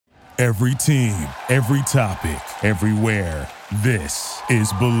Every team, every topic, everywhere. This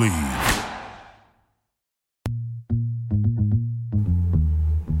is Believe.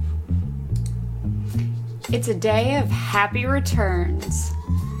 It's a day of happy returns.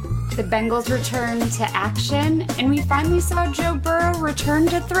 The Bengals return to action, and we finally saw Joe Burrow return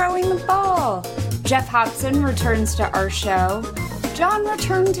to throwing the ball. Jeff Hobson returns to our show. John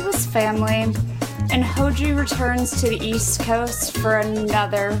returned to his family. And Hoji returns to the East Coast for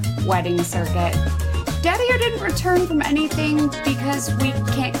another wedding circuit. Daddy-O didn't return from anything because we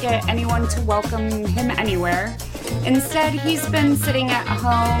can't get anyone to welcome him anywhere. Instead, he's been sitting at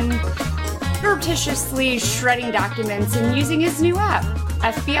home, surreptitiously shredding documents and using his new app,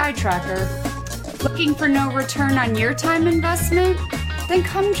 FBI Tracker. Looking for no return on your time investment? Then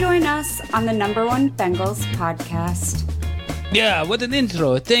come join us on the #1 Bengals podcast. Yeah, what an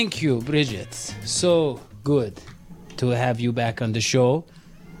intro. Thank you, Bridget. So good to have you back on the show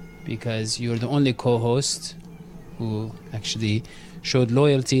because you're the only co-host who actually showed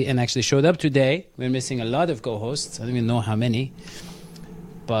loyalty and actually showed up today. We're missing a lot of co-hosts. I don't even know how many.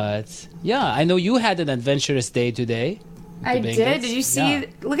 But yeah, I know you had an adventurous day today. I did. Did you see? Yeah.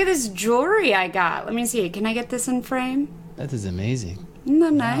 Look at this jewelry I got. Let me see. Can I get this in frame? That is amazing. Isn't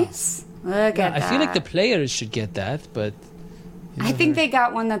that nice? Look at that. I feel like the players should get that, but... I think they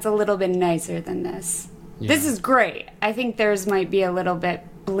got one that's a little bit nicer than this. Yeah. This is great. I think theirs might be a little bit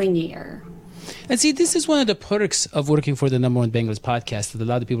blingier. And see, this is one of the perks of working for the #1 Bengals podcast that a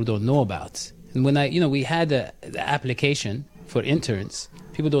lot of people don't know about. And when we had the application for interns,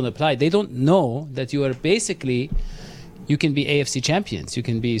 people don't apply. They don't know that you are basically, you can be AFC champions. You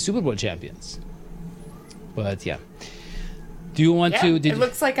can be Super Bowl champions. But yeah. Do you want to... It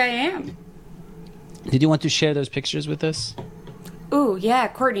looks like I am. Did you want to share those pictures with us? Ooh, yeah,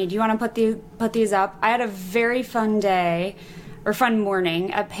 Courtney, do you want to put these up? I had a very fun day, or fun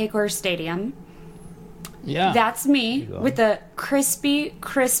morning, at Paycor Stadium. Yeah. That's me with a crispy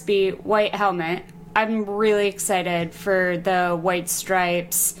white helmet. I'm really excited for the white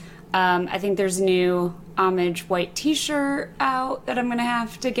stripes. I think there's a new homage white t-shirt out that I'm going to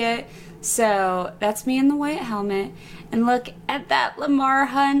have to get. So that's me in the white helmet. And look at that Lamar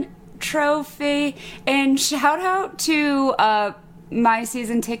Hunt trophy. And shout out to my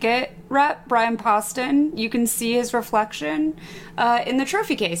season ticket rep, Brian Poston. You can see his reflection in the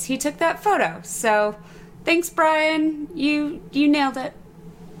trophy case. He took that photo. So thanks, Brian. You nailed it.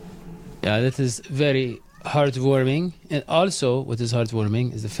 Yeah, that is very heartwarming. And also, what is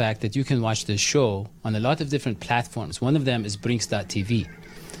heartwarming is the fact that you can watch this show on a lot of different platforms. One of them is Brinks.tv.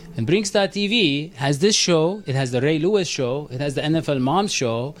 And Brinks.tv has this show, it has the Ray Lewis show, it has the NFL Moms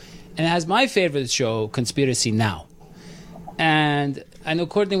show, and it has my favorite show, Conspiracy Now. And I know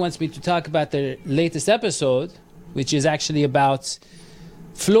Courtney wants me to talk about the latest episode, which is actually about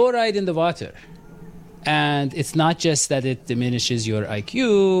fluoride in the water. And it's not just that it diminishes your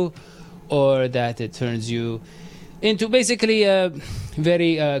IQ or that it turns you into basically a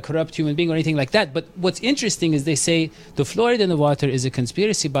very corrupt human being or anything like that. But what's interesting is they say the fluoride in the water is a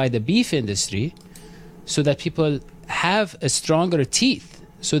conspiracy by the beef industry so that people have a stronger teeth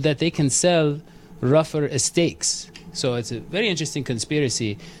so that they can sell rougher steaks. So it's a very interesting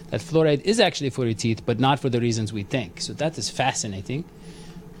conspiracy that fluoride is actually for your teeth, but not for the reasons we think. So that is fascinating.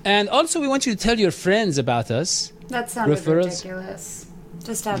 And also, we want you to tell your friends about us. That sounded ridiculous.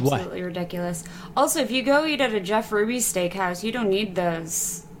 Just absolutely ridiculous. Also, if you go eat at a Jeff Ruby steakhouse, you don't need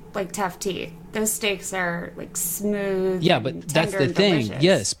those, tough teeth. Those steaks are, smooth. Yeah, but that's the thing. Delicious.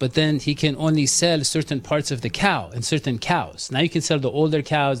 Yes, but then he can only sell certain parts of the cow and certain cows. Now you can sell the older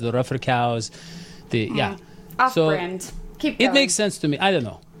cows, the rougher cows. Off-brand. Keep going. It makes sense to me. I don't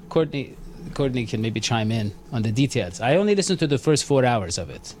know. Courtney can maybe chime in on the details. I only listened to the first 4 hours of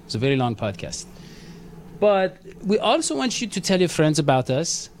it. It's a very long podcast. But we also want you to tell your friends about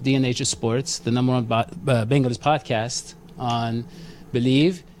us, DNH Sports, the #1 Bengals podcast on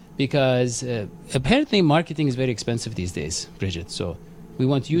Believe, because apparently marketing is very expensive these days, Bridget. So we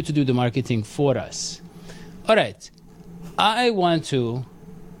want you to do the marketing for us. All right. I want to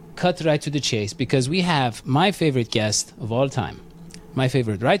cut right to the chase because we have my favorite guest of all time, my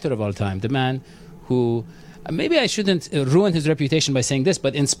favorite writer of all time, the man who, maybe I shouldn't ruin his reputation by saying this,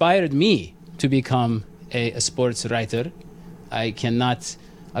 but inspired me to become a sports writer. I cannot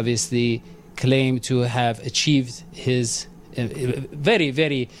obviously claim to have achieved his very,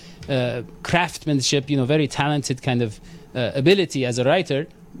 very craftsmanship, very talented kind of ability as a writer,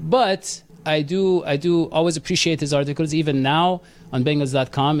 but I do always appreciate his articles. Even now on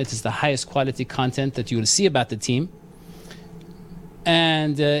Bengals.com, it is the highest quality content that you will see about the team.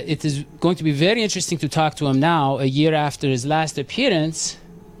 And it is going to be very interesting to talk to him now, a year after his last appearance,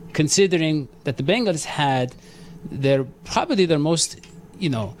 considering that the Bengals had probably their most,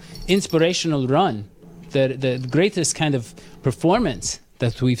 inspirational run, the greatest kind of performance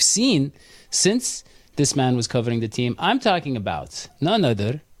that we've seen since this man was covering the team. I'm talking about none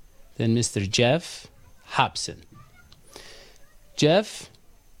other than Mr. Geoff Hobson. Jeff,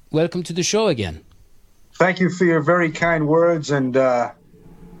 welcome to the show again. Thank you for your very kind words, and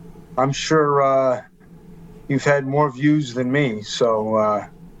I'm sure you've had more views than me. So,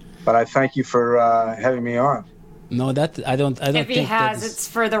 but I thank you for having me on. No, that I don't. If he has, it's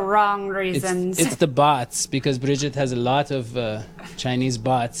for the wrong reasons. It's the bots, because Bridget has a lot of Chinese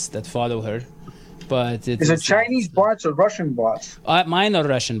bots that follow her. But is it Chinese bots or Russian bots? Mine are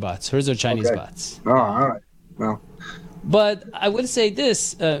Russian bots. Hers are Chinese bots. Oh, all right. Well. But I will say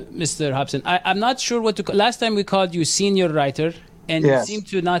this, Mr. Hobson. I'm not sure what to call. Last time we called you senior writer, and you seem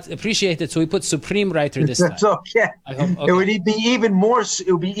to not appreciate it, so we put supreme writer this time. That's okay. It would be even more.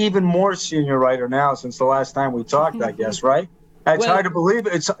 It would be even more senior writer now since the last time we talked. I guess, right? It's hard to believe.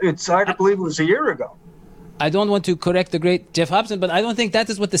 It's hard to believe it was a year ago. I don't want to correct the great Geoff Hobson, but I don't think that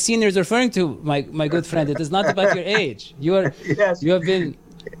is what the senior is referring to, my good friend. It is not about your age. You have been.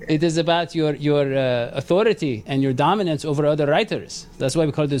 It is about your authority and your dominance over other writers. That's why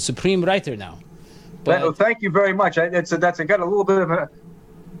we call it the supreme writer now. But, well, thank you very much. It's got a little bit of a.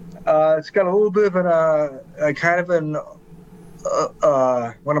 It's got a little bit of a kind of an.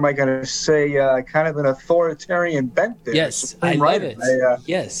 What am I going to say? Kind of an authoritarian bent there. Yes, I love it.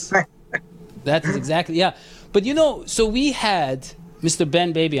 Yes, that is exactly But so we had Mr.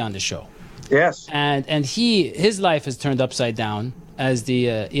 Ben Baby on the show. Yes, and his life has turned upside down as the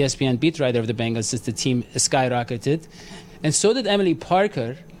ESPN beat writer of the Bengals since the team skyrocketed, and so did Emily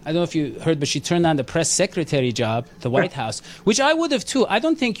Parker. I don't know if you heard, but she turned down the press secretary job, the White House, which I would have too. I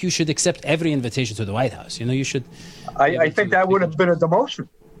don't think you should accept every invitation to the White House. You should. I think that would have been a demotion.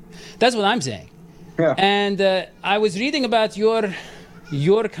 That's what I'm saying. Yeah. And I was reading about your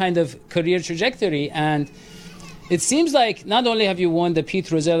kind of career trajectory, and it seems like not only have you won the Pete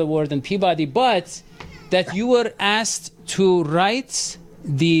Rozelle Award and Peabody, but that you were asked to write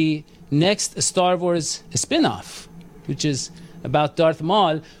the next Star Wars spin-off, which is about Darth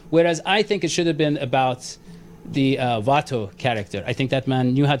Maul, whereas I think it should have been about the Watto character. I think that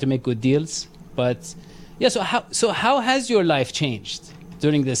man knew how to make good deals. But so how has your life changed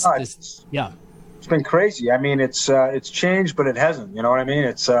during this? It's been crazy. I mean, it's changed, but it hasn't. You know what I mean?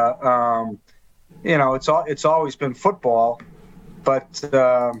 It's it's always been football, but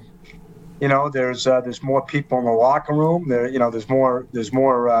there's more people in the locker room. There's more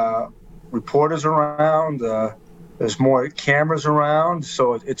reporters around. There's more cameras around,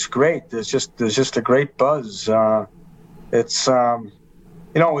 so it's great. There's just a great buzz. It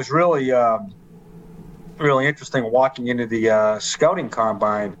was really interesting walking into the scouting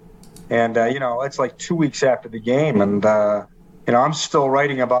combine, and it's like 2 weeks after the game, and I'm still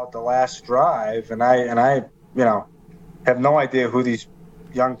writing about the last drive, and I have no idea who these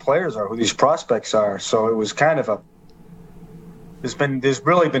young players are, who these prospects are. So it was kind of there's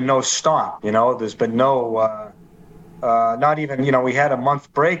really been no stop. There's been no. Not even, we had a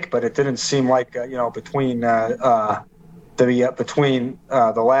month break, but it didn't seem like, between the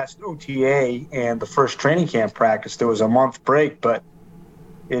last OTA and the first training camp practice, there was a month break, but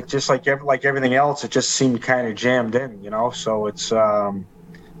it just like everything else, it just seemed kind of jammed in, So it's it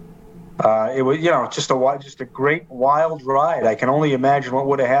was, just a great wild ride. I can only imagine what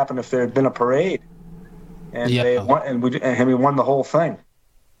would have happened if there had been a parade, and they won, and we won the whole thing.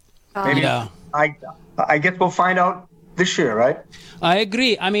 Maybe I guess we'll find out this year, right? I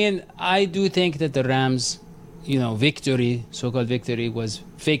agree. I mean, I do think that the Rams, victory, so-called victory, was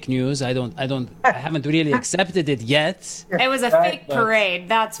fake news. I haven't really accepted it yet. It was a fake parade,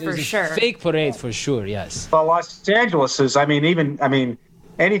 that's for sure. Fake parade for sure, yes. Well, Los Angeles is, anything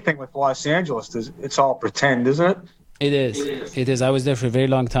with Los Angeles, it's all pretend, isn't it? It is. It is. I was there for a very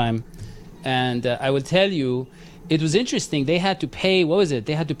long time. And I will tell you, it was interesting. They had to pay,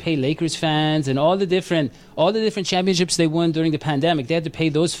 They had to pay Lakers fans and all the different championships they won during the pandemic. They had to pay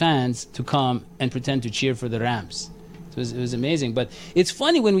those fans to come and pretend to cheer for the Rams. It was amazing. But it's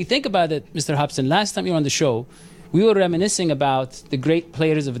funny when we think about it, Mr. Hobson. Last time you were on the show, we were reminiscing about the great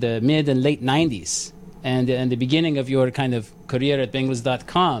players of the mid and late 90s and the beginning of your kind of career at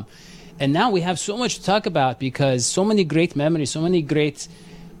Bengals.com. And now we have so much to talk about because so many great memories, so many great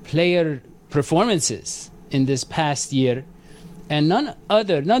player performances in this past year, and none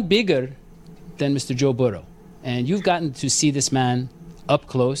bigger than Mr. Joe Burrow. And you've gotten to see this man up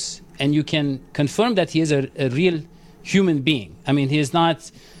close, and you can confirm that he is a real human being. I mean, he is not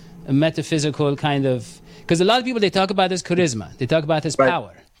a metaphysical kind of... Because a lot of people, they talk about his charisma. They talk about his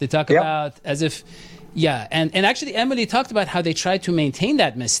power. They talk about as if, and actually Emily talked about how they try to maintain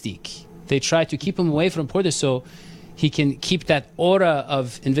that mystique. They try to keep him away from Porter so he can keep that aura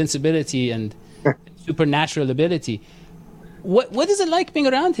of invincibility and supernatural ability. What is it like being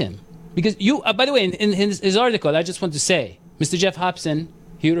around him? Because you, by the way, in his article, I just want to say, Mr. Jeff Hobson,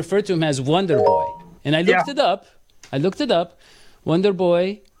 he referred to him as Wonder Boy. And I looked it up. Wonder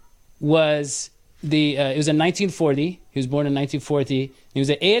Boy was it was in 1940. He was born in 1940. He was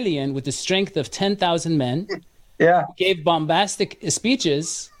an alien with the strength of 10,000 men. Yeah. He gave bombastic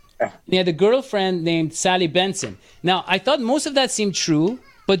speeches. He had a girlfriend named Sally Benson. Now, I thought most of that seemed true,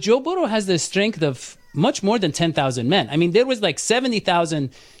 but Joe Burrow has the strength of much more than 10,000 men. I mean, there was like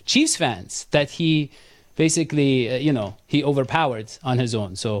 70,000 Chiefs fans that he basically, he overpowered on his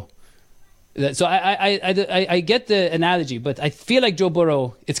own. So I get the analogy, but I feel like Joe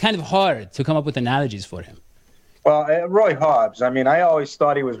Burrow, it's kind of hard to come up with analogies for him. Well, Roy Hobbs. I mean, I always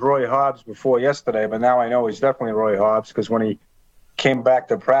thought he was Roy Hobbs before yesterday, but now I know he's definitely Roy Hobbs because when he came back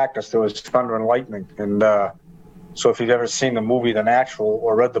to practice, there was thunder and lightning. And so if you've ever seen the movie The Natural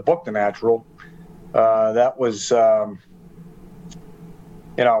or read the book The Natural, that was,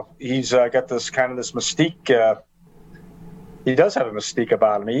 he's got this kind of this mystique. He does have a mystique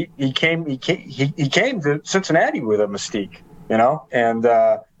about him. He came to Cincinnati with a mystique, and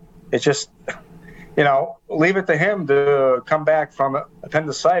it's just, leave it to him to come back from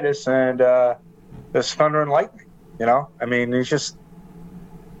appendicitis and this thunder and lightning. I mean, he's just,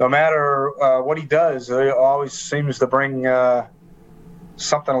 no matter what he does, he always seems to bring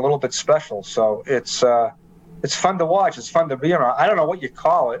something a little bit special. So it's fun to watch. It's fun to be around. I don't know what you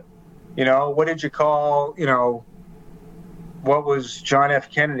call it. What did you call, what was John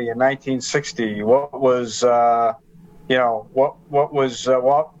F. Kennedy in 1960? What was, what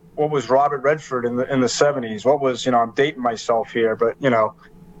was Robert Redford in the 70s? What was, I'm dating myself here, but,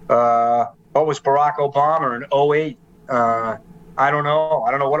 what was Barack Obama in 2008? I don't know.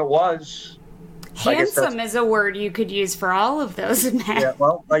 I don't know what it was. Handsome is a word you could use for all of those men. Yeah,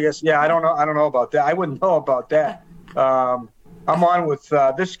 well, I guess, I don't know. I don't know about that. I wouldn't know about that. I'm on with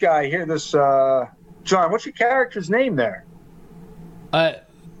this guy here, John, what's your character's name there?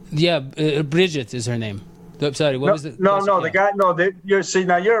 Bridget is her name. Sorry, what was the... the guy,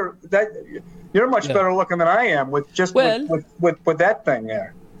 you're much better looking than I am with that thing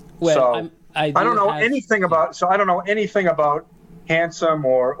there. Well, so, I don't know anything about handsome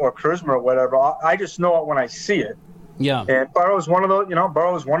or charisma or whatever. I just know it when I see it. Yeah. And Burrow's one of those,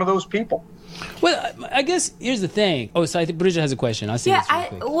 Burrow's one of those people. Well, I guess here's the thing. Oh, so I think Bridget has a question. I'll see this real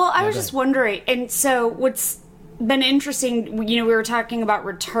quick. I was just wondering, and so what's been interesting, we were talking about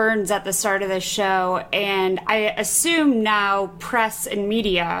returns at the start of the show, and I assume now press and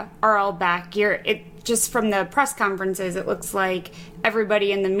media are all back. Just from the press conferences, it looks like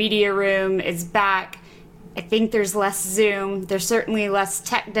everybody in the media room is back. I think there's less Zoom. There's certainly less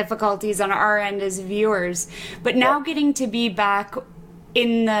tech difficulties on our end as viewers. But now getting to be back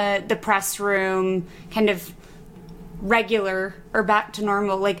in the press room, kind of regular or back to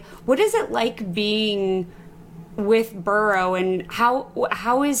normal, like, what is it like being with Burrow, and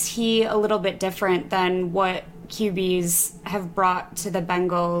how is he a little bit different than what QBs have brought to the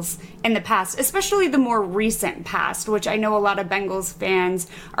Bengals in the past, especially the more recent past, which I know a lot of Bengals fans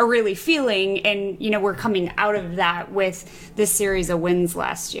are really feeling, and we're coming out of that with this series of wins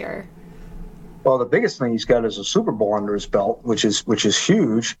last year? Well, the biggest thing he's got is a Super Bowl under his belt, which is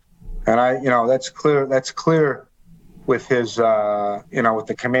huge, and that's clear. That's clear with his with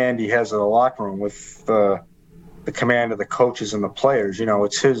the command he has in the locker room, with the command of the coaches and the players.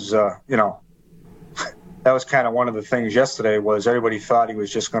 It's his. That was kind of one of the things yesterday, was everybody thought he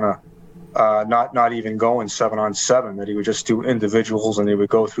was just going to not even go in 7-on-7, that he would just do individuals and he would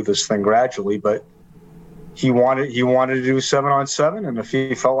go through this thing gradually. But he wanted to do 7-on-7, and if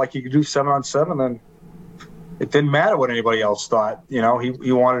he felt like he could do 7-on-7, then it didn't matter what anybody else thought. He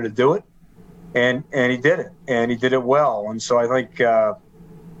wanted to do it, and he did it, and he did it well. And so I think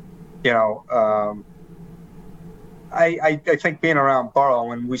I think being around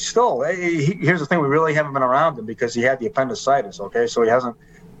Burrow, and here's the thing, we really haven't been around him because he had the appendicitis, okay? So he hasn't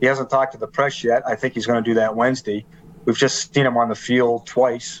talked to the press yet. I think he's going to do that Wednesday. We've just seen him on the field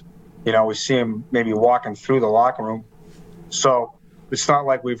twice. We see him maybe walking through the locker room. So it's not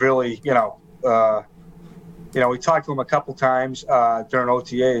like we've really, we talked to him a couple times during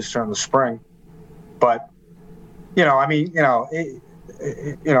OTAs during the spring. But, the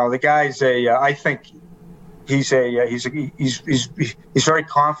guy's I think he's very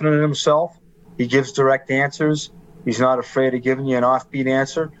confident in himself. He gives direct answers. He's not afraid of giving you an offbeat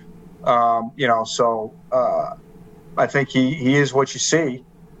answer. So I think he is what you see.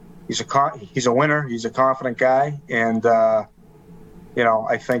 he's a winner. He's a confident guy, and I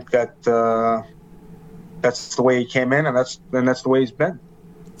think that that's the way he came in, and that's the way he's been.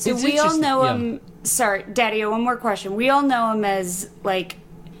 So we all know him. Sorry, Daddy. One more question. We all know him as like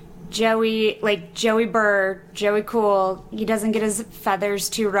Joey Burr, Joey Cool. He doesn't get his feathers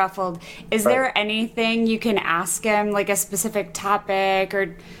too ruffled. Is there anything you can ask him, like a specific topic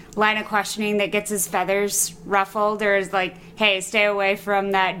or line of questioning that gets his feathers ruffled, or is like, hey, stay away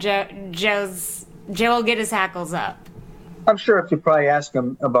from that? Joe will get his hackles up. I'm sure if you probably ask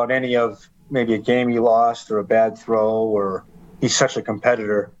him about any of maybe a game he lost or a bad throw, or he's such a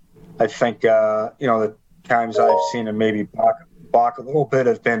competitor, I think the times I've seen him maybe balk a little bit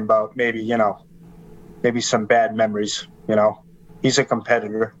have been about maybe some bad memories. He's a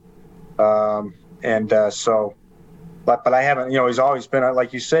competitor, but I haven't. He's always been,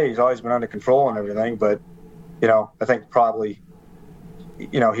 like you say, he's always been under control and everything. But I think probably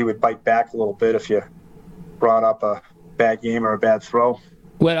he would bite back a little bit if you brought up a bad game or a bad throw.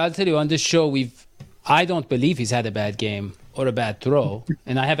 Well, I'll tell you, on this show, I don't believe he's had a bad game or a bad throw,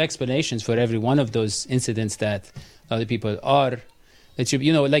 and I have explanations for every one of those incidents that other people are. It should,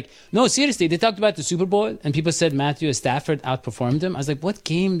 no, seriously, they talked about the Super Bowl, and people said Matthew Stafford outperformed him. I was like, what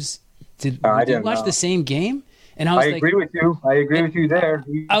games did you watch the same game? And I agree with you. I agree with you there.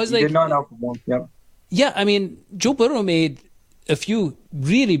 He did not outperform. Yep. Yeah, I mean, Joe Burrow made a few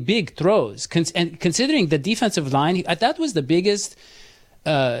really big throws, and considering the defensive line, that was the biggest.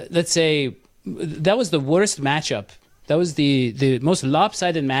 Let's say that was the worst matchup. That was the most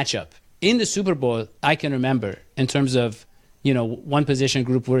lopsided matchup in the Super Bowl I can remember in terms of one position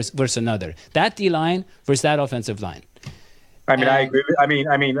group versus another. That D-line versus that offensive line. I agree.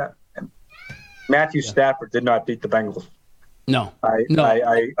 Matthew Stafford did not beat the Bengals. No. I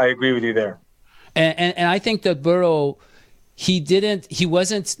agree with you there. And I think that Burrow, he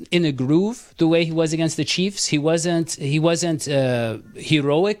wasn't in a groove the way he was against the Chiefs. He wasn't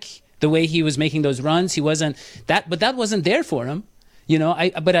heroic the way he was making those runs. He wasn't that, but that wasn't there for him.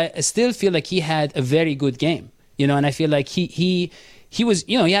 But I still feel like he had a very good game. And I feel like he was,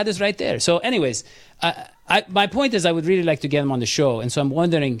 he had this right there. So anyways, my point is I would really like to get him on the show. And so I'm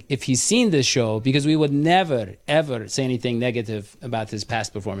wondering if he's seen this show, because we would never, ever say anything negative about his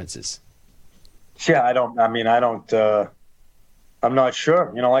past performances. Yeah, I'm not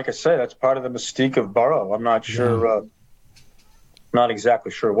sure. Like I say, that's part of the mystique of Burrow. I'm not sure, not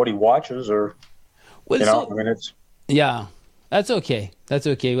exactly sure what he watches or, it's. Yeah. That's okay.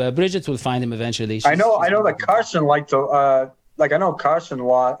 Bridget will find him eventually. I know that Carson liked Carson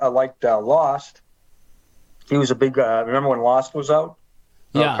liked Lost. He was a big. Remember when Lost was out?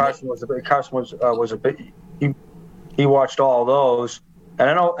 Yeah. Carson was a big. He watched all those, and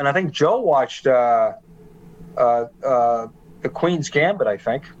I think Joe watched the Queen's Gambit. I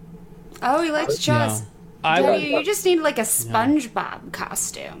think. Oh, he likes chess. Yeah. You just need like a SpongeBob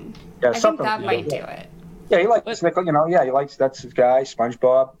costume. Yeah, I think that might do it. Yeah, he likes he likes, that's his guy,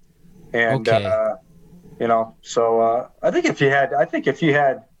 SpongeBob, and okay. So I think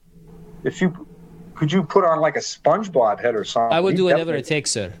could you put on like a SpongeBob head or something? I would do whatever it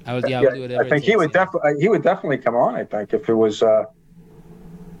takes, sir. I would do whatever it takes. I think he would definitely come on. I think if it was,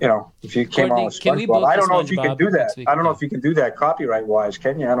 if you came on with SpongeBob. I don't know if you can do that. I don't know if you can do that copyright wise.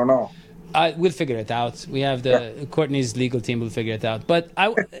 Can you? I don't know. We'll figure it out. We have Courtney's legal team will figure it out. But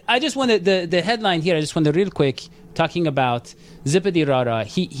I just wanted the headline here. I just wanted real quick talking about Zippity Rara.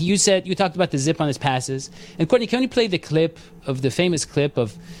 You talked about the zip on his passes. And Courtney, can you play the famous clip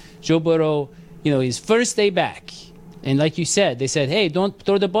of Joe Burrow, his first day back? And like you said, they said, hey, don't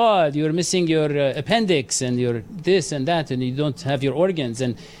throw the ball. You're missing your appendix and your this and that, and you don't have your organs.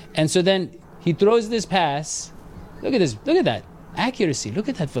 And so then he throws this pass. Look at this. Look at that. Accuracy. Look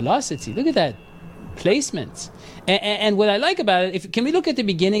at that velocity. Look at that placement. And what I like about it, can we look at the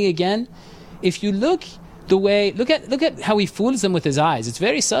beginning again? If you look at how he fools them with his eyes. It's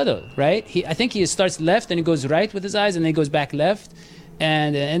very subtle, right? I think he starts left and he goes right with his eyes and then he goes back left.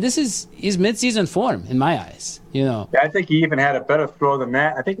 And this is his mid-season form in my eyes. Yeah, I think he even had a better throw than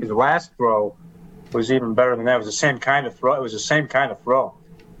that. I think his last throw was even better than that. It was the same kind of throw.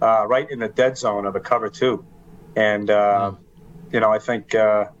 Right in the dead zone of a cover two. And I think,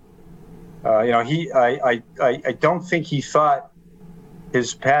 I don't think he thought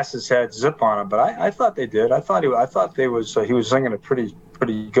his passes had zip on them, but I thought they did. I thought he was singing it pretty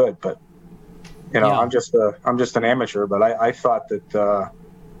good, but I'm just an amateur. But I thought that,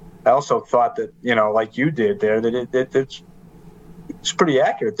 I also thought that, like you did there, that it's pretty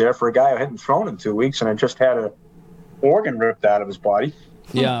accurate there for a guy who hadn't thrown in 2 weeks and had just had an organ ripped out of his body.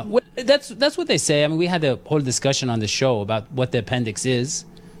 Yeah, that's what they say. I mean, we had a whole discussion on the show about what the appendix is.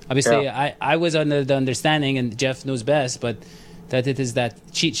 Obviously, I was under the understanding, and Jeff knows best, but that it is that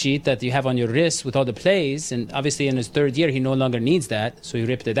cheat sheet that you have on your wrist with all the plays. And obviously, in his third year, he no longer needs that, so he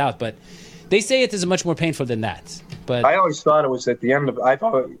ripped it out. But they say it is much more painful than that. But I always thought it was at the end of. I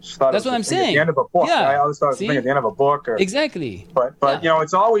always thought that's it was what I'm saying. At the end of a book. Yeah. I always thought it was the thing at the end of a book. Exactly. But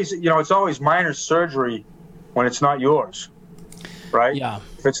it's always minor surgery when it's not yours, right? Yeah.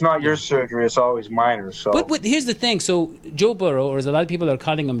 If it's not your surgery, it's always minor. So. But here's the thing. So Joe Burrow, or as a lot of people are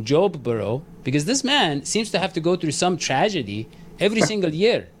calling him Job Burrow, because this man seems to have to go through some tragedy every single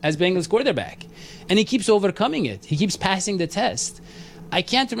year as Bengals quarterback. And he keeps overcoming it. He keeps passing the test. I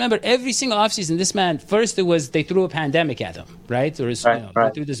can't remember every single offseason. This man, first it was they threw a pandemic at him, right? Or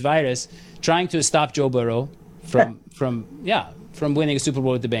they threw this virus trying to stop Joe Burrow from winning a Super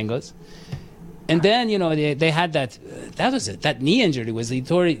Bowl with the Bengals. And then, they had that was it. That knee injury was he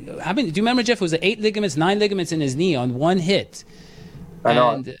tore. Do you remember, Jeff? It was 9 ligaments in his knee on one hit. I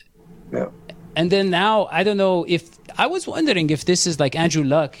know. And then now, I don't know I was wondering if this is like Andrew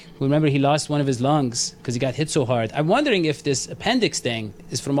Luck. Remember, he lost one of his lungs because he got hit so hard. I'm wondering if this appendix thing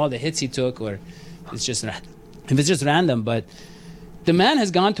is from all the hits he took, or it's just random. But the man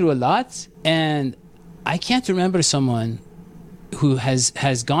has gone through a lot, and I can't remember someone who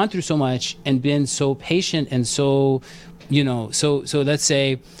has gone through so much and been so patient and so, so let's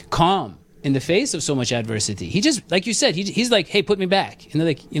say calm in the face of so much adversity. He just, like you said, he's like, hey, put me back. And they're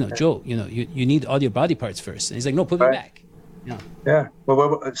like, Joe, you need all your body parts first. And he's like, no, put me back. Yeah.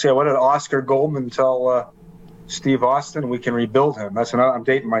 Well, what did Oscar Goldman tell Steve Austin? We can rebuild him. I'm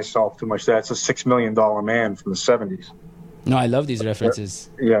dating myself too much. That's a $6 million man from the 70s. No, I love these references.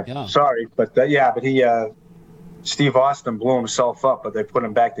 Yeah. Sorry, but Steve Austin blew himself up, but they put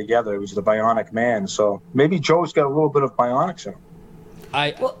him back together. It was the Bionic Man. So maybe Joe's got a little bit of bionics in him.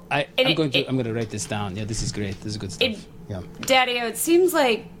 I'm going to write this down. Yeah, this is great. This is good stuff. Daddy-O, it seems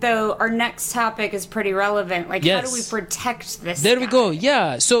like, though, our next topic is pretty relevant. Like, how do we protect this There guy? we go.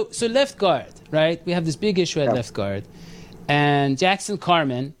 Yeah. So left guard, right? We have this big issue at left guard. And Jackson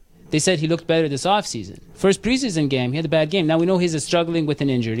Carman, they said he looked better this offseason. First preseason game, he had a bad game. Now we know he's struggling with an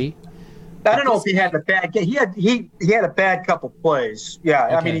injury. I don't know if he had a bad game. He had a bad couple plays. Yeah.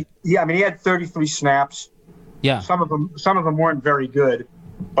 Okay. I mean, he had 33 snaps. Yeah. Some of them weren't very good,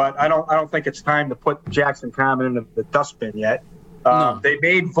 but I don't think it's time to put Jackson Carman into the dustbin yet. No. They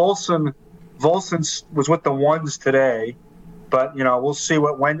made Volson was with the ones today, but we'll see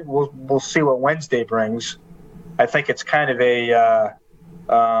what we'll see what Wednesday brings. I think it's kind of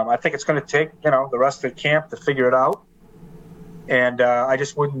I think it's going to take the rest of the camp to figure it out, and I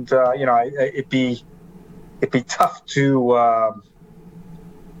just wouldn't it'd be tough to.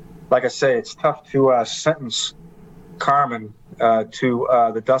 Like I say, it's tough to sentence Carman to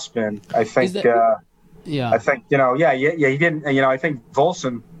the dustbin. I think. I think he didn't. I think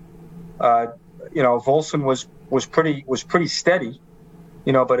Volson. Volson was pretty steady.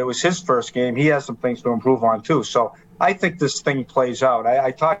 But it was his first game. He has some things to improve on too. So I think this thing plays out.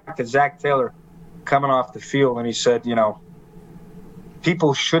 I talked to Zach Taylor coming off the field, and he said,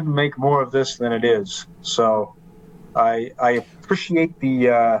 people shouldn't make more of this than it is. So I appreciate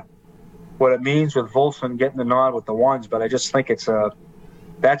what it means with Volson getting the nod with the ones, but I just think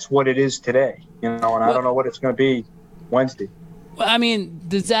that's what it is today, and I don't know what it's going to be Wednesday. Well, I mean,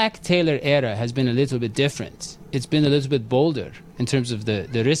 the Zach Taylor era has been a little bit different. It's been a little bit bolder in terms of the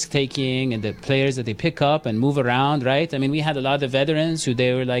risk-taking and the players that they pick up and move around, right? I mean, we had a lot of veterans who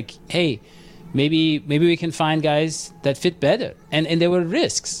they were like, hey, maybe we can find guys that fit better. And there were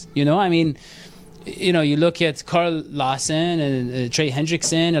risks, I mean, you look at Carl Lawson and Trey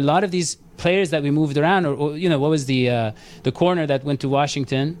Hendrickson, a lot of these players that we moved around, or what was the corner that went to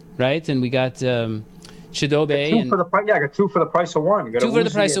Washington, right? And we got Chidobe. I got two for the price of one. Two for the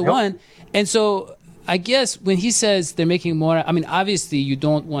price of one. And so I guess when he says they're making more, I mean, obviously you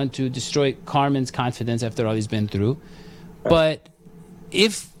don't want to destroy Carman's confidence after all he's been through. But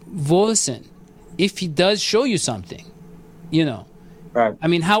if Volson, if he does show you something, right. I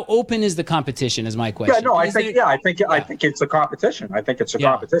mean, how open is the competition? Is my question. Yeah, no, I think it's a competition. I think it's a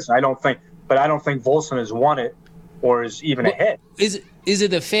competition. I don't think Volson has won it or is even ahead. Is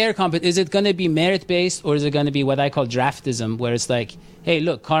it a fair competition? Is it going to be merit based, or is it going to be what I call draftism, where it's like, hey,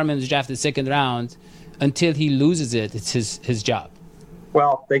 look, Carman was drafted second round. Until he loses it, it's his job.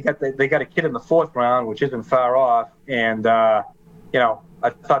 Well, they got a kid in the fourth round, which isn't far off, and I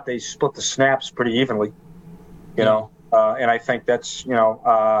thought they split the snaps pretty evenly. And I think that's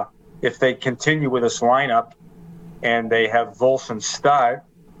if they continue with this lineup, and they have Volson start,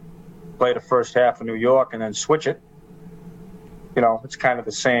 play the first half of New York, and then switch it. It's kind of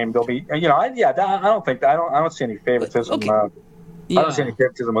the same. They'll be, I don't see any favoritism. Okay. I don't see any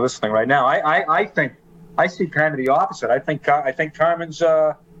favoritism with this thing right now. I think I see kind of the opposite. I think Carmen's.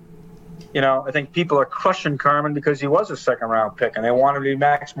 I think people are crushing Carmen because he was a second-round pick, and they want him to be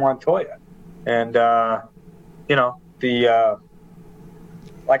Max Montoya. And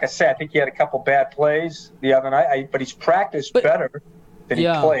like I said, I think he had a couple bad plays the other night, but he's practiced better than he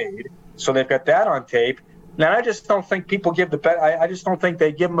played. So they've got that on tape. Now I just don't think people give I just don't think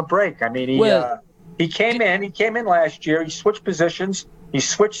they give him a break. I mean, he came in last year. He switched positions, he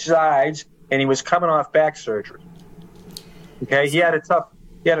switched sides, and he was coming off back surgery. Okay, he had a tough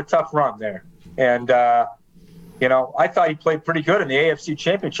run there, and I thought he played pretty good in the AFC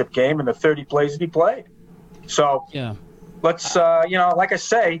Championship game in the 30 plays that he played. So let's like I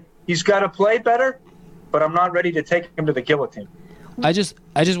say, he's got to play better, but I'm not ready to take him to the guillotine. I just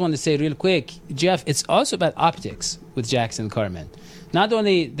want to say real quick, Jeff, it's also about optics with Jackson Carman. Not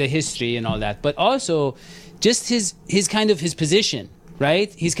only the history and all that, but also just his kind of his position,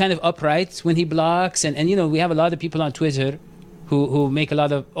 right? He's kind of upright when he blocks, and we have a lot of people on Twitter who make a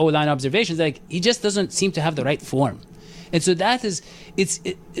lot of O-line observations. Like, he just doesn't seem to have the right form. And so that is,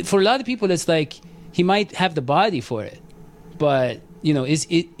 for a lot of people, it's like he might have the body for it, but is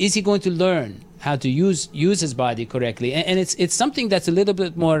he going to learn how to use his body correctly? And it's something that's a little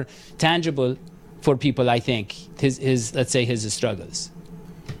bit more tangible for people, I think, his let's say his struggles.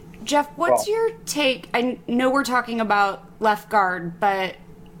 Jeff, what's your take? I know we're talking about left guard, but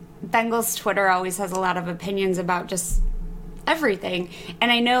Bengals Twitter always has a lot of opinions about just everything.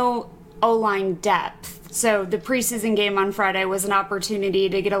 And I know O-line depth. So the preseason game on Friday was an opportunity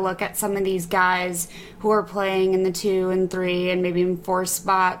to get a look at some of these guys who are playing in the 2 and 3 and maybe in 4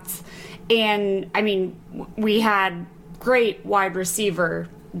 spots. And, I mean, we had great wide receiver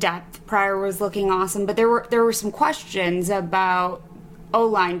depth. Pryor was looking awesome, but there were some questions about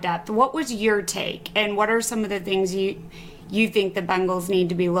O-line depth. What was your take, and what are some of the things you think the Bengals need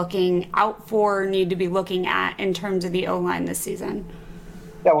to be looking out for, need to be looking at in terms of the O-line this season?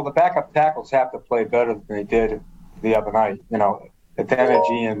 Yeah, well, the backup tackles have to play better than they did the other night.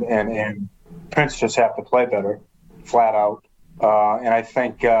 Adeniji and Prince just have to play better, flat out. And I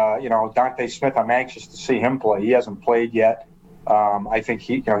think, Dante Smith, I'm anxious to see him play. He hasn't played yet. I think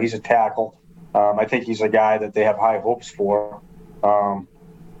he's a tackle. I think he's a guy that they have high hopes for.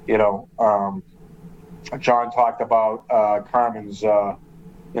 John talked about Carmen's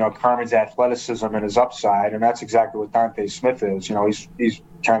athleticism and his upside, and that's exactly what Dante Smith is. He's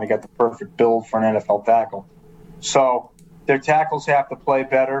trying to get the perfect build for an NFL tackle. So their tackles have to play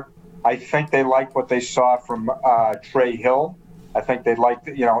better. I think they liked what they saw from Trey Hill. I think they liked,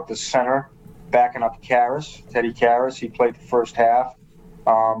 the center backing up Teddy Karras. He played the first half.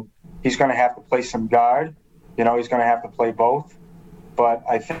 He's going to have to play some guard. He's going to have to play both. But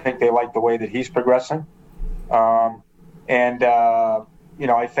I think they like the way that he's progressing. I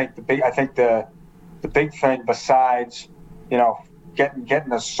think the big thing besides,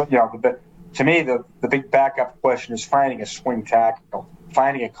 getting us, to me, the big backup question is finding a swing tackle,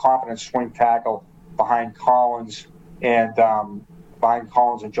 finding a competent swing tackle behind Collins and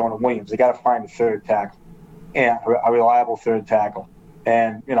Jonah Williams. They got to find a third tackle, and a reliable third tackle,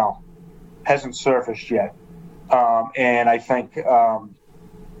 and hasn't surfaced yet. And I think,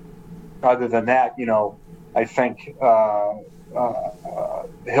 other than that, I think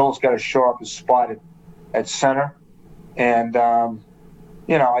Hill's got to show up his spot at center, and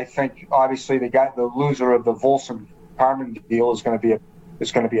I think obviously the loser of the Volson Carmen deal is going to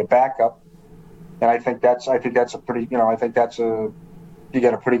be a backup, and I think that's a pretty you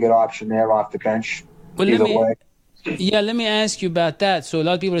got a pretty good option there off the bench. Well, either way. Yeah, let me ask you about that. So a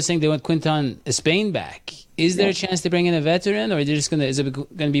lot of people are saying they want Quinton Spain back. Is there a chance to bring in a veteran, or is it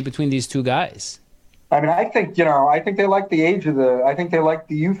going to be between these two guys? I mean, I think they like the age I think they like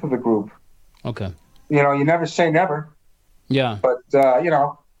the youth of the group. Okay. You never say never. Yeah. But,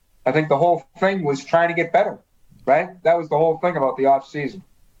 I think the whole thing was trying to get better, right? That was the whole thing about the off season,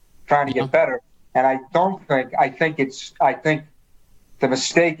 trying to get better. And I think the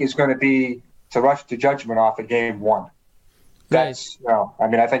mistake is going to be to rush to judgment off of game one. That's,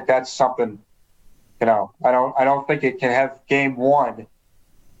 I think that's something, I don't think it can have game one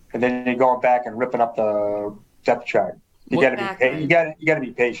and then you're going back and ripping up the depth chart. You got to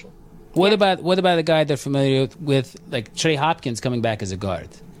be patient. What about a guy they're familiar with, like Trey Hopkins coming back as a guard?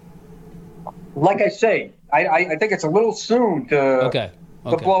 Like I say, I think it's a little soon to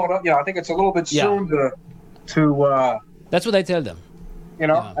blow it up. I think it's a little bit soon to. That's what I tell them.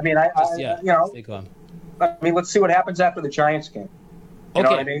 I mean, let's see what happens after the Giants game. You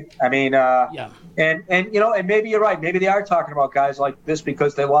know what I mean? And maybe you're right. Maybe they are talking about guys like this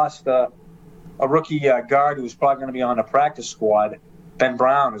because they lost a a rookie guard who's probably going to be on the practice squad. Ben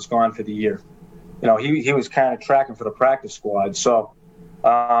Brown is gone for the year. You know, he was kind of tracking for the practice squad. So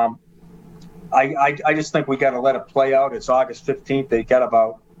I just think we got to let it play out. It's August 15th. They got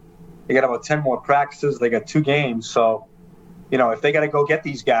about 10 more practices. They got 2 games. So, you know, if they got to go get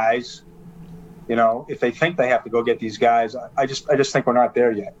these guys, you know, if they think they have to go get these guys, I just think we're not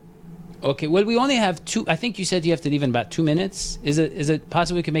there yet. Okay, well, we only have 2. I think you said you have to leave in about 2 minutes. Is it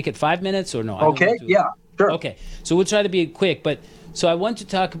possible we can make it 5 minutes or no? Okay, yeah, sure. Okay, so we'll try to be quick. But so I want to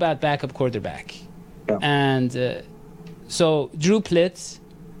talk about backup quarterback. Yeah. And so Drew Plitt,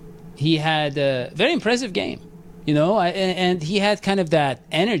 he had a very impressive game, you know, and he had kind of that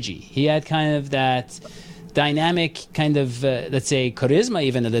energy. He had kind of that dynamic kind of, let's say, charisma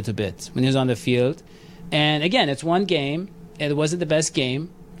even a little bit when he was on the field. And again, it's one game. It wasn't the best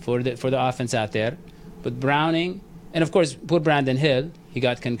game for the offense out there. But Browning, and of course, poor Brandon Hill, he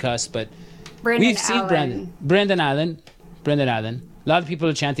got concussed. But we've seen Brandon Allen. A lot of people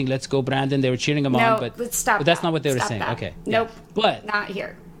are chanting, "Let's go, Brandon." They were cheering him on, but let's stop. But that's not what they were saying. That. Okay. Nope. Yeah. But not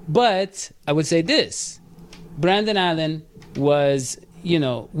here. But I would say this: Brandon Allen was, you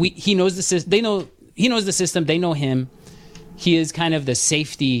know, he knows the system. He knows the system. They know him. He is kind of the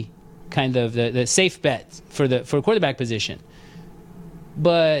safety, kind of the safe bet for quarterback position.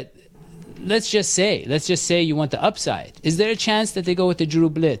 But let's just say you want the upside. Is there a chance that they go with the Drew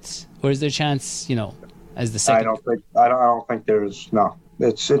Blitz, or is there a chance, you know, as the second? I don't think there's no.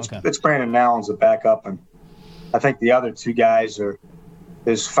 It's Brandon Allen's the backup, and I think the other 2 guys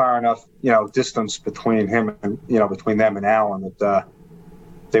is far enough, you know, distance between him and, you know, between them and Allen that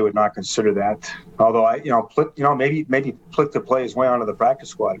they would not consider that. Although Plitt, you know, maybe Plitt could play his way onto the practice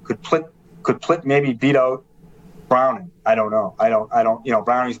squad. Could Plitt maybe beat out Browning? I don't know. I don't. You know,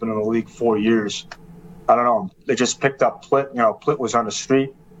 Browning's been in the league 4 years. I don't know. They just picked up Plitt. You know, Plitt was on the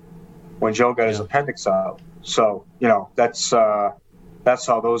street when Joe got his appendix out. So, you know, that's how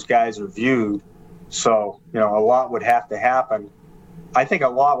those guys are viewed. So, you know, a lot would have to happen. I think a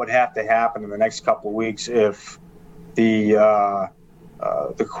lot would have to happen in the next couple of weeks if the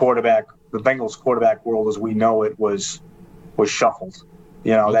Bengals quarterback world as we know it was shuffled.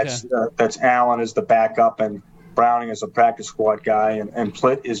 You know, that's Allen as the backup and Browning as a practice squad guy, and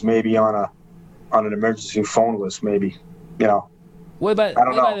Plitt is maybe on an emergency phone list, maybe. You know. What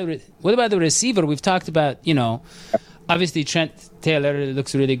about the receiver? We've talked about, you know, obviously Trent Taylor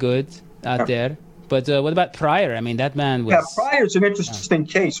looks really good out there. But what about Pryor? I mean, that man was... Yeah, Pryor's an interesting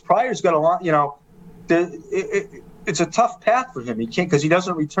case. Pryor's got a lot, you know, it's a tough path for him. He can't, because he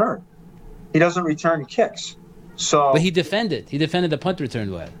doesn't return. He doesn't return kicks. So, but he defended the punt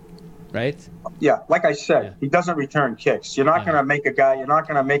return well, right? Yeah, like I said, he doesn't return kicks. You're not going to make a guy, you're not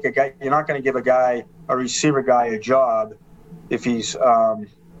going to give a receiver guy a job if he's, the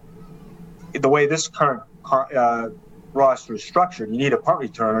way this current roster is structured, you need a punt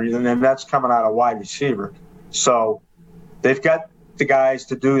returner, and then that's coming out of wide receiver. So they've got the guys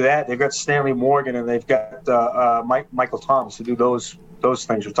to do that. They've got Stanley Morgan, and they've got Michael Thomas to do those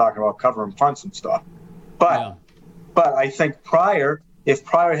things you're talking about, covering punts and stuff. But I think if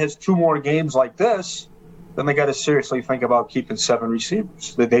Pryor has 2 more games like this, then they got to seriously think about keeping 7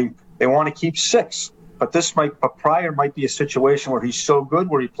 receivers. They want to keep 6, but Pryor might be a situation where he's so good,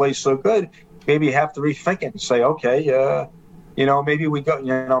 where he plays so good. Maybe you have to rethink it and say, okay, you know, maybe we go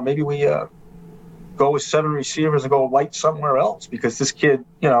with 7 receivers and go light somewhere else, because this kid's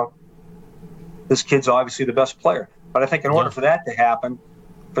obviously the best player. But I think in order for that to happen,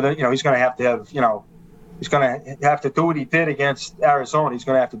 he's going to have to do what he did against Arizona. He's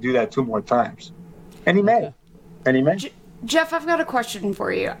going to have to do that 2 more times, and he may. Jeff, I've got a question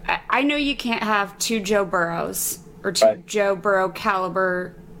for you. I know you can't have 2 Joe Burrows or 2 Joe Burrow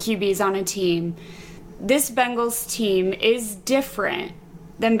caliber QBs on a team. This Bengals team is different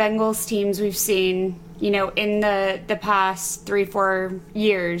than Bengals teams we've seen, you know, in the past 3-4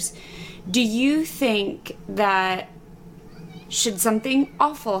 years. Do you think that should something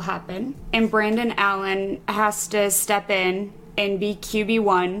awful happen and Brandon Allen has to step in and be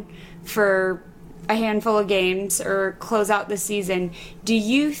QB1 for a handful of games or close out the season, do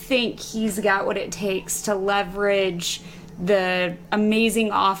you think he's got what it takes to leverage the amazing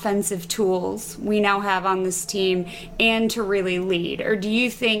offensive tools we now have on this team and to really lead? Or do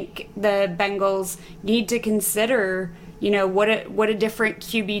you think the Bengals need to consider, you know, what a different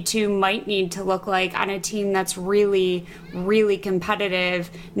QB2 might need to look like on a team that's really, really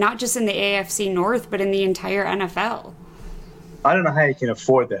competitive, not just in the AFC North, but in the entire NFL? I don't know how you can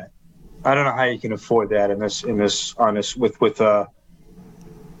afford that. And that's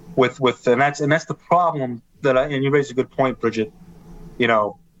the problem and you raise a good point, Bridget. You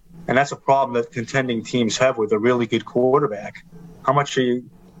know, And that's a problem that contending teams have with a really good quarterback. How much are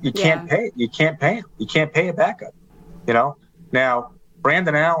you can't pay. You can't pay him. You can't pay a backup. Now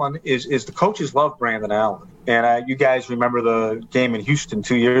Brandon Allen is the coaches love Brandon Allen, and you guys remember the game in Houston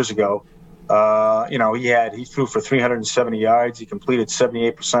 2 years ago. He threw for 370 yards. He completed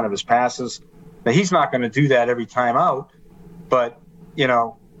 78% of his passes. Now he's not going to do that every time out, but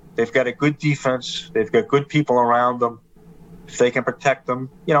they've got a good defense. They've got good people around them. If they can protect them,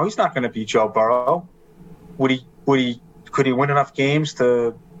 he's not going to be Joe Burrow. Could he win enough games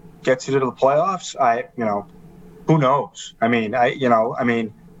to get you to the playoffs? Who knows? I mean,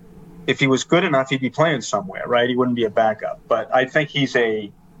 if he was good enough, he'd be playing somewhere, right? He wouldn't be a backup. But I think he's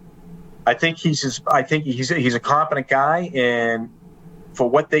a competent guy, and for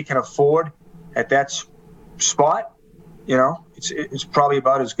what they can afford at that spot, it's probably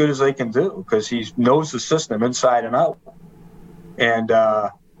about as good as they can do because he knows the system inside and out. And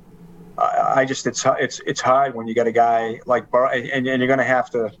it's hard when you got a guy like Burrow, and you're going to have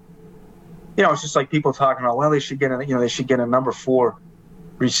to, it's just like people talking about, well, they should get a number 4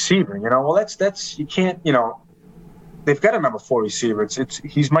 receiver. Well, that's you can't, they've got a number 4 receiver.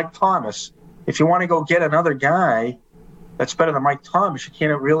 He's Mike Thomas. If you want to go get another guy that's better than Mike Thomas, you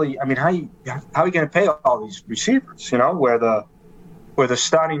can't really. I mean, how are you going to pay all these receivers? Where the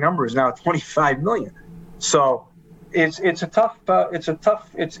starting number is now $25 million. So it's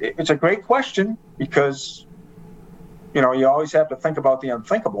a great question because you always have to think about the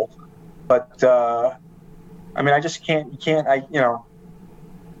unthinkable. But I just can't.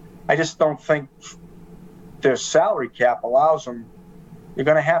 I just don't think their salary cap allows them. You're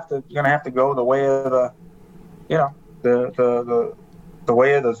gonna have to go the way of the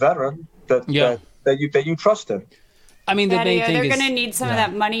way of the veteran that you trust in. I mean, the main thing they're is gonna need some of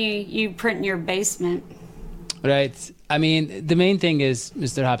that money you print in your basement. Right. I mean, the main thing is,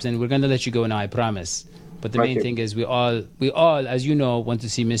 Mr. Hobson, we're gonna let you go now, I promise. But the main thing is we all, as you know, want to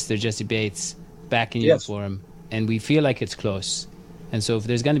see Mr. Jesse Bates back in uniform, and we feel like it's close. And so if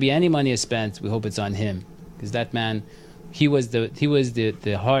there's going to be any money spent, we hope it's on him, because that man, he was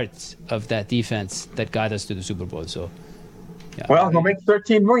the heart of that defense that got us to the Super Bowl. So, yeah. Well, he'll make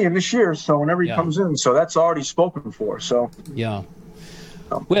 $13 million this year, so whenever he comes in, so that's already spoken for. So yeah.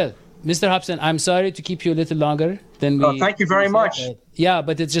 Well, Mr. Hobson, I'm sorry to keep you a little longer than we. Thank you very much. Yeah,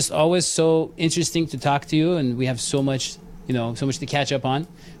 but it's just always so interesting to talk to you, and we have so much to catch up on.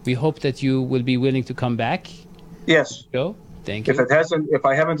 We hope that you will be willing to come back. Yes. Joe, thank you. If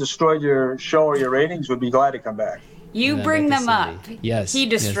I haven't destroyed your show or your ratings, we'd be glad to come back. You bring them up. Yes. He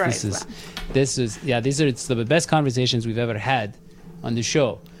destroys them. It's the best conversations we've ever had on the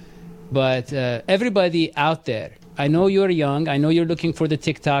show. But everybody out there, I know you're young. I know you're looking for the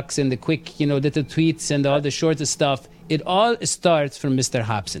TikToks and the quick, little tweets and all the shorter stuff. It all starts from Mr.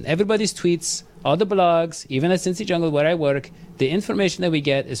 Hobson. Everybody's tweets, all the blogs, even at Cincy Jungle where I work, the information that we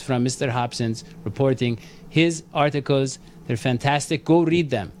get is from Mr. Hobson's reporting. His articles, they're fantastic. Go read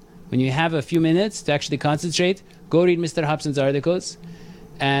them. When you have a few minutes to actually concentrate, go read Mr. Hobson's articles,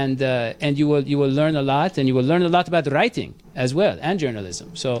 and you will learn a lot, and you will learn a lot about writing as well and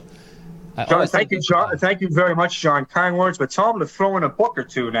journalism. So. John, thank you, John. Thank you very much, John. Kind words, but tell him to throw in a book or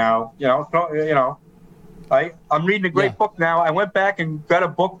two now. I'm reading a great book now. I went back and got a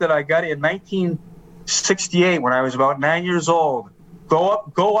book that I got in 1968 when I was about 9 years old.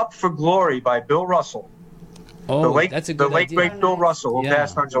 Go Up for Glory by Bill Russell. Oh, that's a good idea. Great Bill Russell, who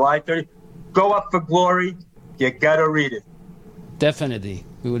passed on July 30th. Go Up for Glory. You got to read it. Definitely.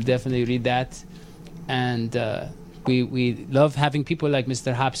 We will definitely read that. And we love having people like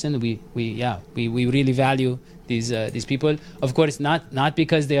Mr. Hobson. We really value these people. Of course, not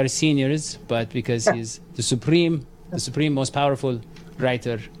because they are seniors, but because he's the supreme most powerful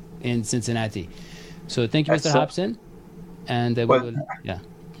writer in Cincinnati. So thank you, Mr. Hobson. And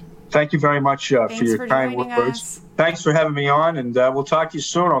thank you very much for your kind words. Thanks for having me on, and we'll talk to you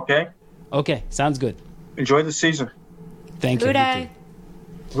soon, okay? Okay, sounds good. Enjoy the season. Thank you. Houday.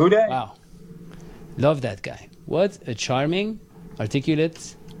 Wow. Love that guy. What a charming,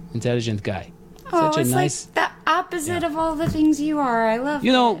 articulate, intelligent guy. Such a nice, like the opposite of all the things you are. I love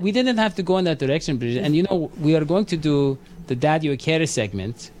it. We didn't have to go in that direction, Bridget. And, we are going to do the Dad You Care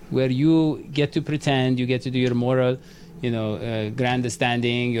segment where you get to pretend, you get to do your moral,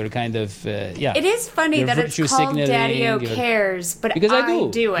 grandstanding, your kind of, It is funny that it's called Daddy-O Cares, but because I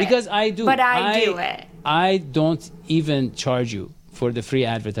do it. Because I do. But I do it. I don't even charge you for the free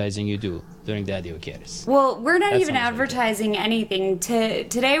advertising you do during Daddy-O Cares. Well, we're not even advertising anything.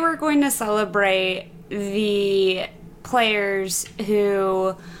 Today we're going to celebrate the players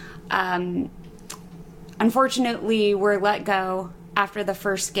who unfortunately were let go after the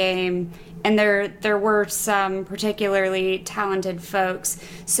first game, and there were some particularly talented folks.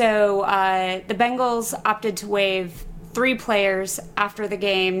 So the Bengals opted to waive 3 players after the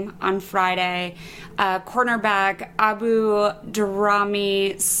game on Friday. Cornerback Abu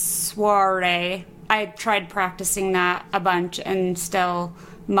Darami Soare. I tried practicing that a bunch and still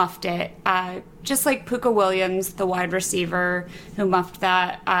muffed it. Just like Puka Williams, the wide receiver who muffed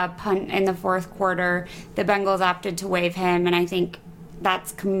that punt in the fourth quarter, the Bengals opted to waive him, and I think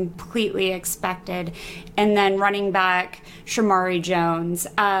that's completely expected. And then running back Shamari Jones.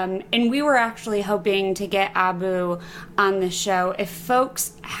 And we were actually hoping to get Abu on the show. If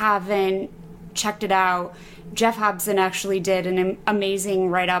folks haven't checked it out, Jeff Hobson actually did an amazing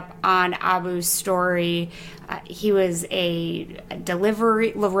write-up on Abu's story. He was a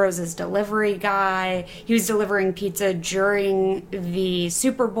La Rosa's delivery guy. He was delivering pizza during the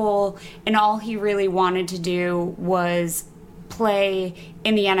Super Bowl, and all he really wanted to do was play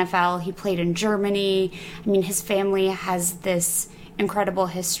in the NFL. He played in Germany. I mean, his family has this incredible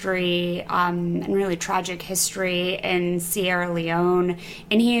history and really tragic history in Sierra Leone,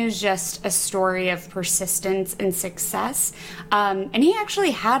 and he is just a story of persistence and success. And he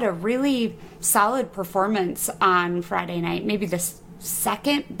actually had a really solid performance on Friday night, maybe the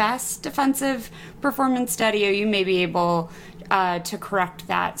second best defensive performance. Dadio, you may be able to correct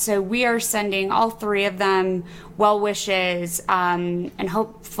that. So we are sending all 3 of them well wishes and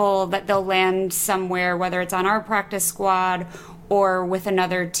hopeful that they'll land somewhere, whether it's on our practice squad or with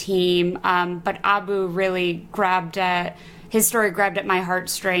another team. But Abu really his story grabbed at my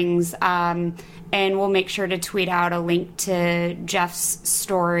heartstrings, and we'll make sure to tweet out a link to Jeff's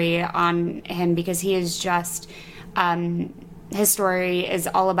story on him, because he is just, his story is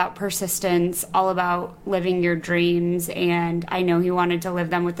all about persistence, all about living your dreams, and I know he wanted to live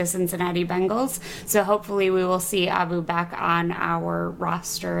them with the Cincinnati Bengals. So hopefully we will see Abu back on our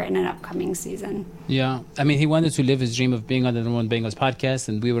roster in an upcoming season. Yeah, I mean, he wanted to live his dream of being on the number one Bengals podcast,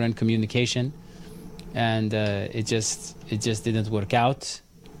 and we were in communication, and it just didn't work out.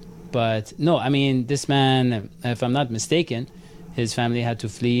 But no, I mean, this man, if I'm not mistaken, his family had to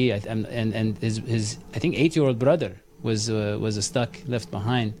flee, and his I think 8-year-old brother was stuck, left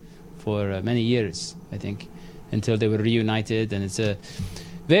behind for many years, I think, until they were reunited. And it's a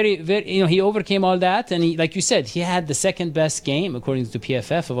very, very, he overcame all that, and he, like you said, he had the second best game according to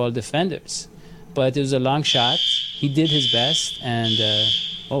PFF of all defenders, but it was a long shot. He did his best, and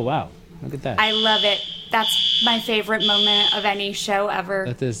oh wow, look at that! I love it. That's my favorite moment of any show ever.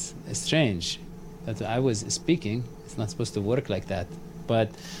 That is strange. That I was speaking. It's not supposed to work like that,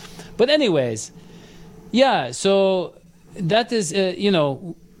 but anyways. Yeah, so that is,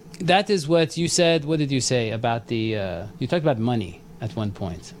 that is what you said. What did you say about the, you talked about money at one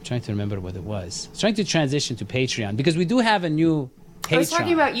point. I'm trying to remember what it was. I was trying to transition to Patreon, because we do have a new Patreon. I was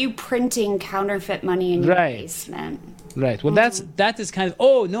talking about you printing counterfeit money in your basement. Right. Well, that is kind of,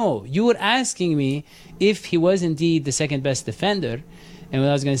 oh, no, you were asking me if he was indeed the second best defender. And what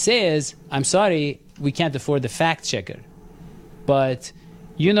I was going to say is, I'm sorry, we can't afford the fact checker. But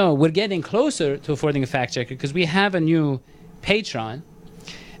we're getting closer to affording a fact checker, because we have a new patron.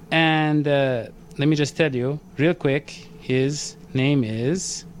 And let me just tell you real quick, his name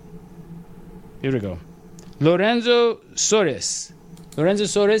is, here we go, Lorenzo Soares. Lorenzo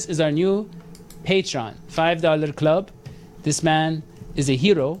Soares is our new patron, $5 club. This man is a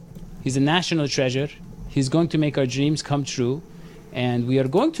hero. He's a national treasure. He's going to make our dreams come true. And we are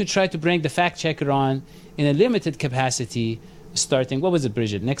going to try to bring the fact checker on in a limited capacity, starting, what was it,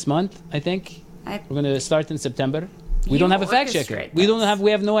 Bridget? Next month, I think? We're going to start in September. We don't have a fact checker. We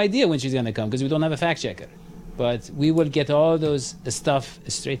have no idea when she's going to come, because we don't have a fact checker. But we will get all those stuff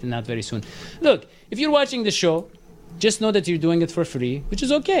straightened out very soon. Look, if you're watching the show, just know that you're doing it for free, which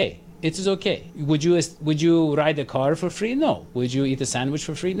is okay. It is okay. Would you ride a car for free? No. Would you eat a sandwich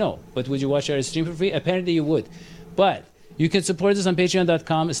for free? No. But would you watch our stream for free? Apparently you would. But you can support us on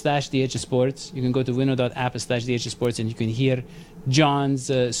patreon.com/dhsports. You can go to winnow.app/dhsports, and you can hear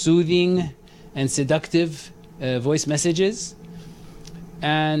John's soothing and seductive voice messages.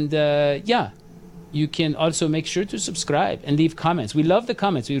 And you can also make sure to subscribe and leave comments. We love the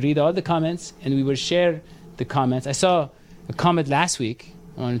comments. We read all the comments, and we will share the comments. I saw a comment last week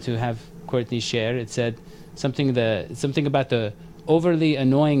I wanted to have Courtney share. It said something about the overly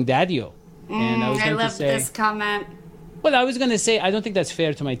annoying Dadio. And I love this comment. Well, I was going to say, I don't think that's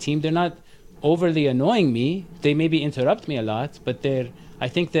fair to my team. They're not overly annoying me. They maybe interrupt me a lot, but I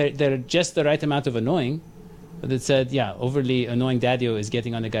think they're just the right amount of annoying. But it said, overly annoying Dadio is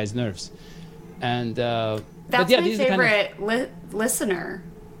getting on the guy's nerves. And that's my favorite listener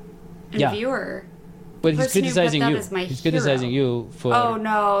and viewer. But he's person who criticizing put that you. as my He's hero. criticizing you for Oh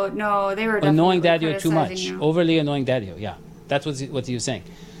no, they were definitely annoying Daddy too much, criticizing you. overly annoying Daddy. Yeah, that's what he was saying.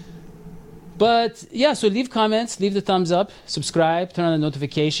 But yeah, so leave comments, leave the thumbs up, subscribe, turn on the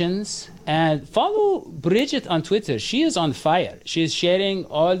notifications, and follow Bridget on Twitter. She is on fire. She is sharing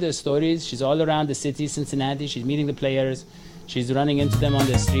all the stories. She's all around the city, Cincinnati. She's meeting the players. She's running into them on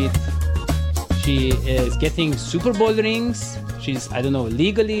the street. She is getting Super Bowl rings. She's, I don't know,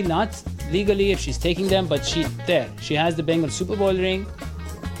 legally, not legally if she's taking them, but she has the Bengals Super Bowl ring.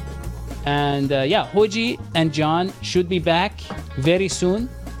 And yeah, Hoji and John should be back very soon.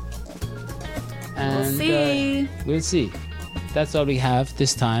 And we'll see. That's all we have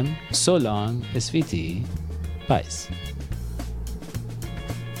this time. So long, SVT. Peace.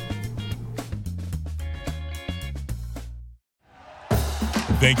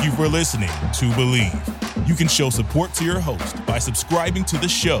 Thank you for listening to Believe. You can show support to your host by subscribing to the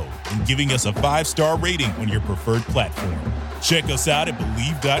show and giving us a 5-star rating on your preferred platform. Check us out at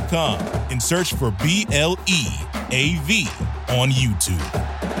Believe.com and search for BLEAV on YouTube.